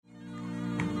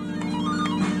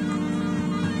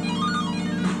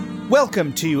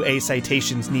Welcome to a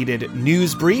Citations Needed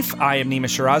news brief. I am Nima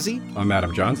Shirazi. I'm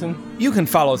Adam Johnson. You can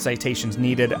follow Citations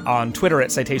Needed on Twitter at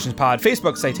CitationsPod,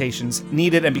 Facebook Citations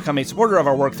Needed, and become a supporter of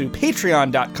our work through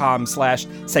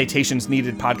patreon.com/Citations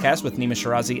Needed podcast with Nima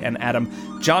Shirazi and Adam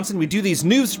Johnson. We do these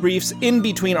news briefs in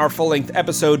between our full-length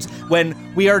episodes when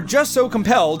we are just so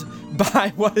compelled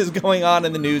by what is going on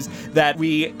in the news that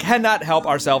we cannot help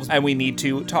ourselves and we need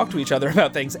to talk to each other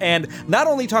about things. And not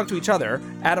only talk to each other,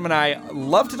 Adam and I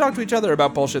love to talk to each other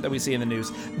about bullshit that we see in the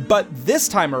news, but this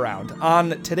time around,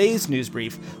 on today's news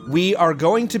brief, we are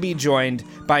going to be joined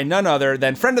by none other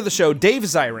than friend of the show, Dave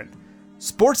Zirin,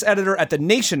 sports editor at The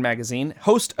Nation magazine,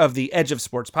 host of the Edge of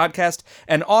Sports podcast,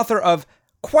 and author of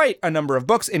quite a number of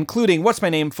books, including What's My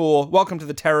Name, Fool?, Welcome to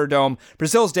the Terror Dome,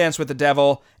 Brazil's Dance with the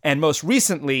Devil, and most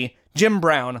recently, Jim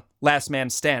Brown, Last Man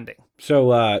Standing.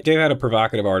 So Dave had a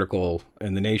provocative article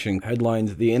in The Nation.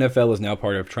 Headlines, the NFL is now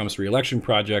part of Trump's re-election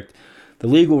project. The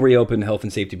league will reopen, health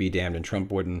and safety be damned, and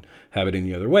Trump wouldn't have it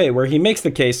any other way, where he makes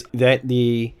the case that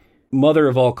the mother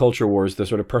of all culture wars, the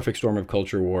sort of perfect storm of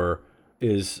culture war,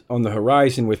 is on the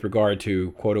horizon with regard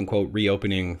to, quote unquote,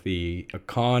 reopening the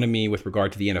economy, with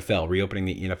regard to the NFL, reopening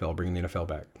the NFL, bringing the NFL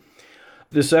back.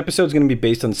 This episode is going to be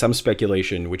based on some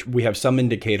speculation, which we have some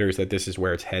indicators that this is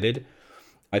where it's headed.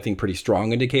 I think pretty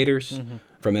strong indicators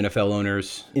from NFL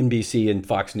owners, NBC and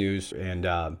Fox News and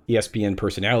ESPN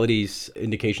personalities,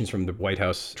 indications from the White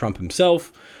House, Trump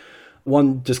himself.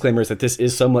 One disclaimer is that this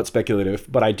is somewhat speculative,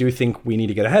 but I do think we need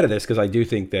to get ahead of this because I do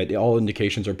think that all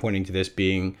indications are pointing to this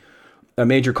being a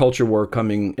major culture war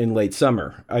coming in late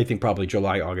summer. I think probably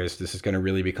July, August, this is going to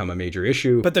really become a major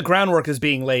issue. But the groundwork is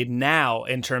being laid now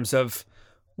in terms of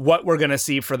what we're going to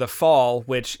see for the fall,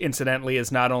 which incidentally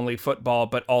is not only football,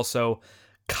 but also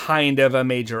kind of a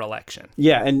major election.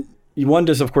 Yeah, and one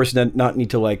does, of course, not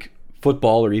need to like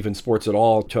football or even sports at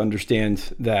all to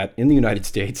understand that in the United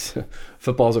States,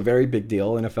 football is a very big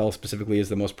deal. NFL specifically is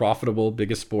the most profitable,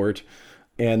 biggest sport.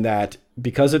 And that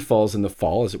because it falls in the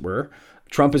fall, as it were,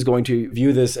 Trump is going to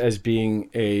view this as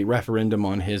being a referendum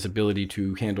on his ability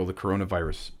to handle the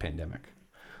coronavirus pandemic.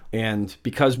 And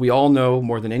because we all know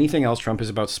more than anything else, Trump is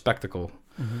about spectacle.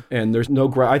 And there's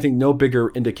I think no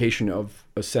bigger indication of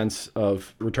a sense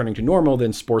of returning to normal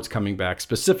than sports coming back,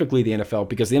 specifically the NFL,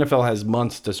 because the NFL has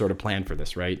months to sort of plan for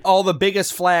this, right? All the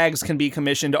biggest flags can be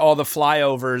commissioned, all the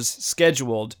flyovers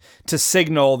scheduled to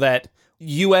signal that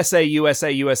USA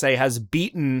has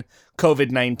beaten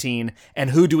COVID-19. And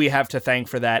who do we have to thank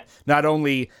for that? Not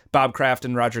only Bob Kraft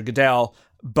and Roger Goodell,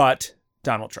 but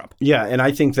Donald Trump. Yeah, and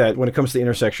I think that when it comes to the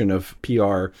intersection of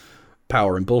PR,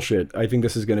 power, and bullshit, I think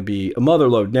this is going to be a mother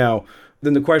lode. Now,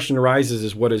 then the question arises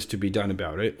is what is to be done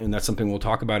about it? And that's something we'll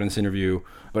talk about in this interview.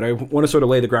 But I want to sort of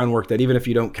lay the groundwork that even if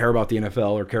you don't care about the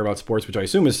NFL or care about sports, which I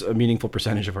assume is a meaningful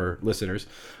percentage of our listeners,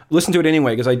 listen to it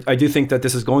anyway, because I do think that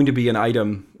this is going to be an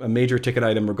item, a major ticket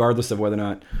item, regardless of whether or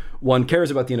not one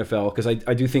cares about the NFL, because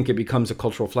I do think it becomes a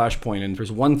cultural flashpoint. And if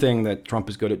there's one thing that Trump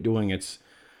is good at doing, it's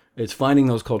finding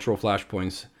those cultural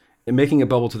flashpoints and making it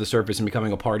bubble to the surface and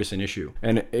becoming a partisan issue.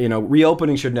 And,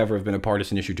 reopening should never have been a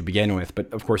partisan issue to begin with.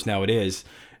 But of course, now it is,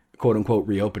 quote unquote,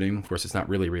 reopening. Of course, it's not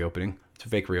really reopening. It's a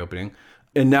fake reopening.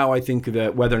 And now I think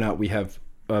that whether or not we have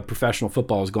professional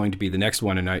football is going to be the next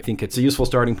one. And I think it's a useful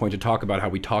starting point to talk about how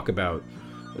we talk about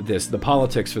this, the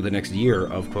politics for the next year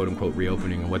of quote unquote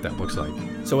reopening and what that looks like.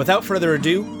 So without further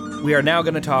ado, we are now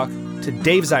going to talk to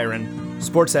Dave Zirin,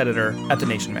 sports editor at The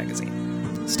Nation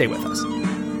magazine. Stay with us.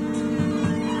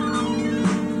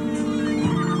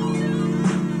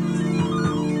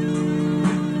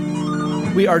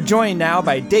 We are joined now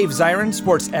by Dave Zirin,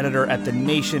 sports editor at The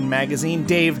Nation magazine.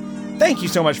 Dave, thank you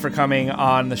so much for coming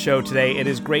on the show today. It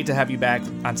is great to have you back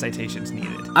on Citations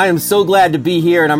Needed. I am so glad to be here, and